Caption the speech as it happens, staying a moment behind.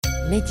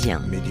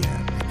Média.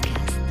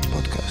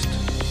 Podcast.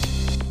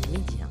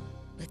 Média.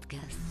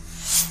 Podcast.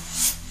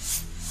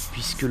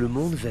 Puisque le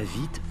monde va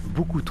vite,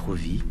 beaucoup trop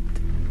vite,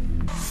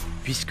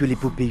 puisque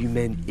l'épopée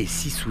humaine est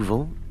si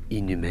souvent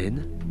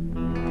inhumaine,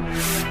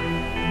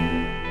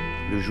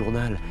 le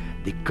journal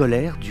des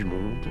colères du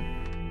monde,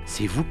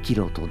 c'est vous qui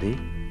l'entendez,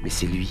 mais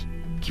c'est lui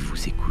qui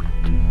vous écoute.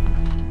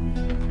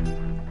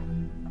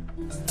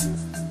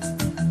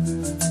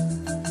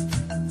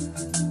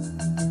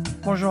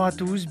 Bonjour à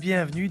tous,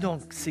 bienvenue dans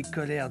ces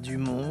colères du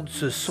monde.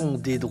 Ce sont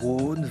des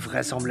drones,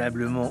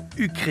 vraisemblablement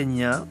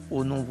ukrainiens.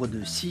 Au nombre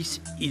de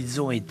 6,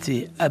 ils ont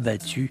été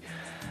abattus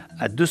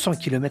à 200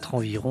 km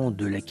environ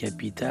de la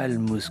capitale,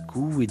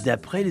 Moscou. Et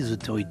d'après les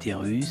autorités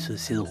russes,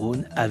 ces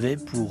drones avaient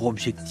pour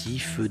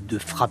objectif de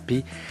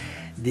frapper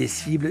des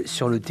cibles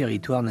sur le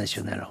territoire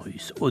national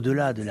russe.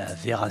 Au-delà de la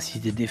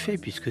véracité des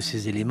faits, puisque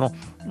ces éléments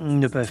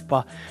ne peuvent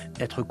pas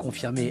être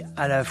confirmés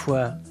à la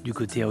fois du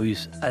côté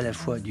russe, à la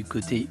fois du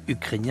côté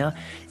ukrainien,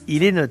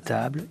 il est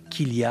notable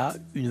qu'il y a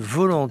une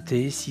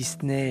volonté, si ce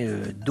n'est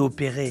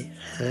d'opérer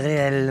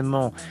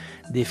réellement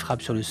des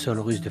frappes sur le sol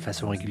russe de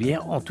façon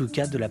régulière, en tout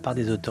cas de la part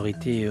des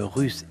autorités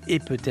russes et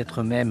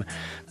peut-être même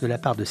de la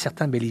part de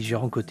certains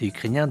belligérants côté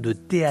ukrainien, de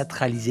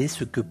théâtraliser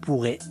ce que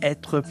pourrait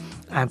être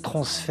un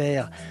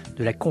transfert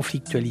de la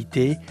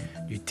conflictualité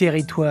du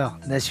territoire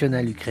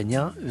national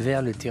ukrainien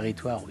vers le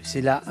territoire russe.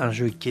 C'est là un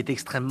jeu qui est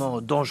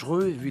extrêmement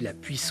dangereux vu la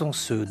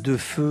puissance de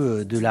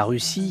feu de la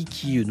Russie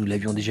qui, nous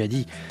l'avions déjà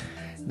dit,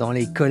 dans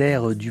les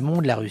colères du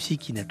monde, la Russie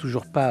qui n'a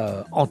toujours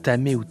pas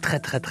entamé ou très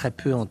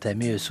peu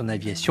entamé son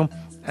aviation,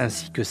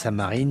 ainsi que sa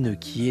marine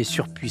qui est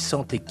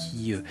surpuissante et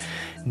qui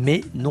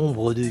met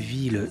nombre de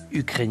villes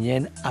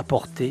ukrainiennes à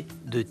portée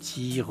de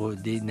tir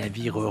des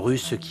navires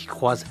russes qui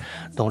croisent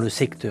dans le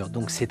secteur.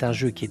 Donc c'est un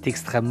jeu qui est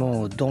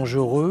extrêmement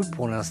dangereux.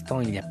 Pour l'instant,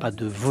 il n'y a pas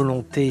de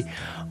volonté,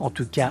 en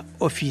tout cas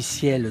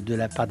officielle, de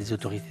la part des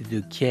autorités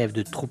de Kiev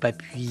de trop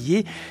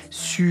appuyer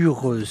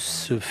sur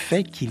ce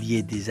fait qu'il y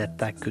ait des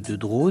attaques de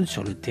drones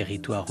sur le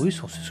territoire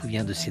russe. On se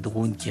souvient de ces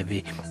drones qui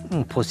avaient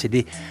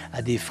procédé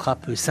à des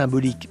frappes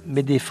symboliques,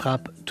 mais des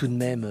frappes tout de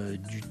même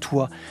du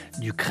toit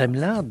du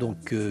Kremlin.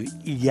 Donc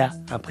il y a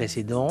un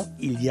précédent,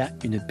 il y a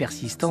une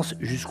persistance.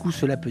 Jusqu'où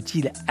cela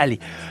peut-il aller?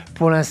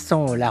 Pour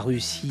l'instant, la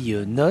Russie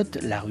note,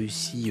 la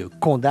Russie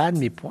condamne,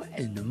 mais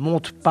elle ne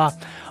monte pas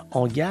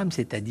en gamme,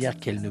 c'est-à-dire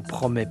qu'elle ne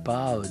promet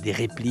pas des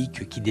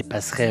répliques qui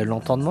dépasseraient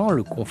l'entendement.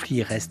 Le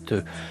conflit reste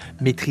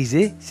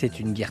maîtrisé, c'est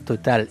une guerre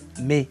totale,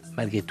 mais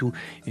malgré tout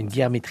une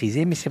guerre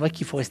maîtrisée. Mais c'est vrai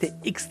qu'il faut rester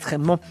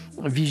extrêmement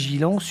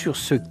vigilant sur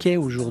ce qu'est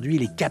aujourd'hui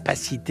les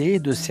capacités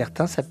de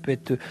certains. Ça peut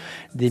être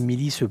des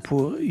milices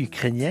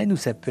ukrainiennes ou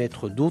ça peut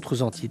être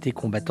d'autres entités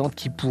combattantes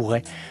qui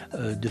pourraient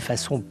de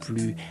façon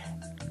plus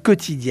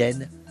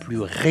quotidienne, plus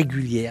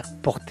régulière,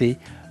 porter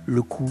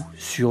le coup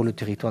sur le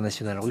territoire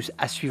national russe.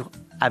 À suivre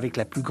avec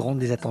la plus grande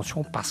des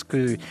attentions parce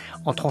que,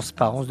 en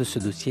transparence de ce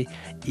dossier,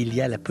 il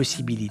y a la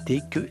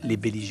possibilité que les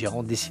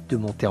belligérants décident de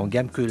monter en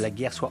gamme, que la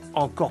guerre soit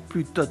encore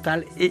plus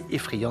totale et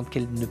effrayante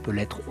qu'elle ne peut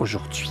l'être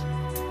aujourd'hui.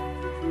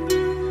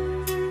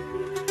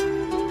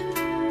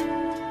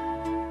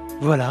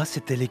 Voilà,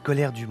 c'était les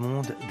colères du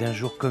monde d'un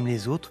jour comme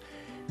les autres,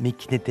 mais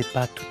qui n'étaient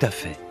pas tout à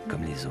fait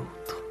comme les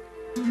autres.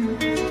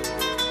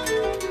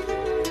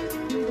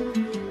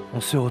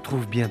 On se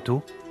retrouve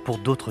bientôt pour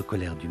d'autres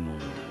colères du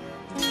monde.